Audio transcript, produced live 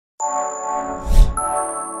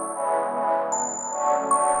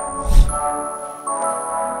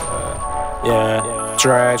Yeah,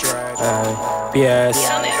 track, PS.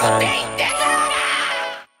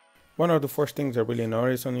 One of the first things I really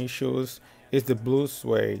noticed on these shoes is the blue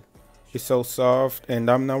suede. It's so soft, and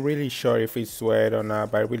I'm not really sure if it's suede or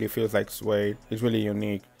not, but it really feels like suede. It's really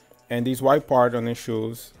unique. And this white part on the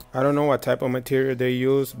shoes, I don't know what type of material they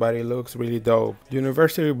use, but it looks really dope. The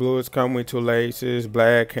university blues come with two laces,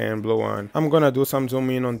 black and blue one. I'm gonna do some zoom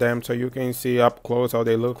in on them so you can see up close how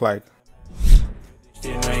they look like.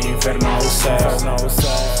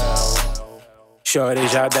 Chore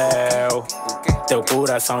já deu. Teu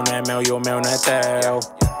coração não é meu e o meu não é teu.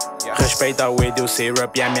 Respeita o Idil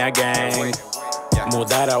Syrup e a minha gang.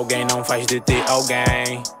 Mudar alguém não faz de ti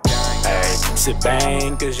alguém. Ei, se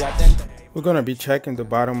bem que já tentei. We're gonna be checking the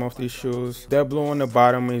bottom of these shoes. The blue on the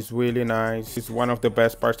bottom is really nice. It's one of the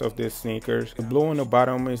best parts of these sneakers. The blue on the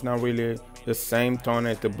bottom is not really the same tone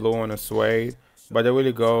as the blue on the suede, but they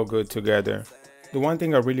really go good together. The one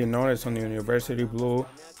thing I really noticed on the university blue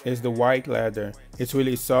is the white leather. It's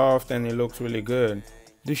really soft and it looks really good.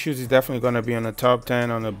 This shoes is definitely gonna be on the top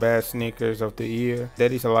 10 on the best sneakers of the year.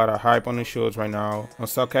 There is a lot of hype on the shoes right now. On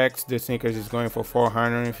StockX, the sneakers is going for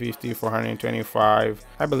 $450, $425.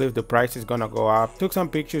 I believe the price is gonna go up. Took some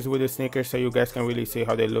pictures with the sneakers so you guys can really see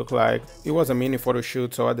how they look like. It was a mini photo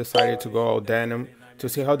shoot, so I decided to go all denim to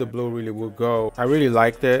see how the blue really would go. I really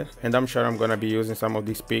liked it, and I'm sure I'm gonna be using some of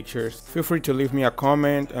these pictures. Feel free to leave me a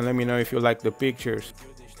comment and let me know if you like the pictures.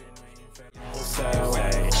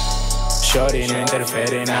 Shorty não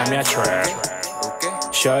interfere na minha trap.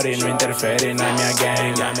 Shorty não interfere na minha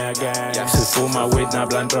gang. Se fuma weed na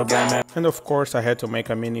blunt problema. And of course I had to make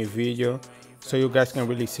a mini video so you guys can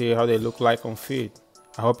really see how they look like on feet.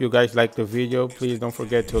 I hope you guys like the video. Please don't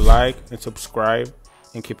forget to like and subscribe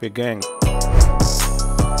and keep it gang.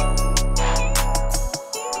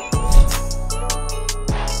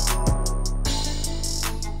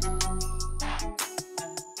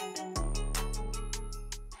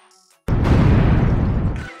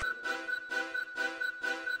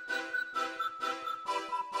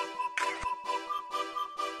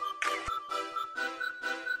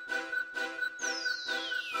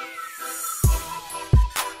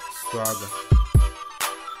 Swagger.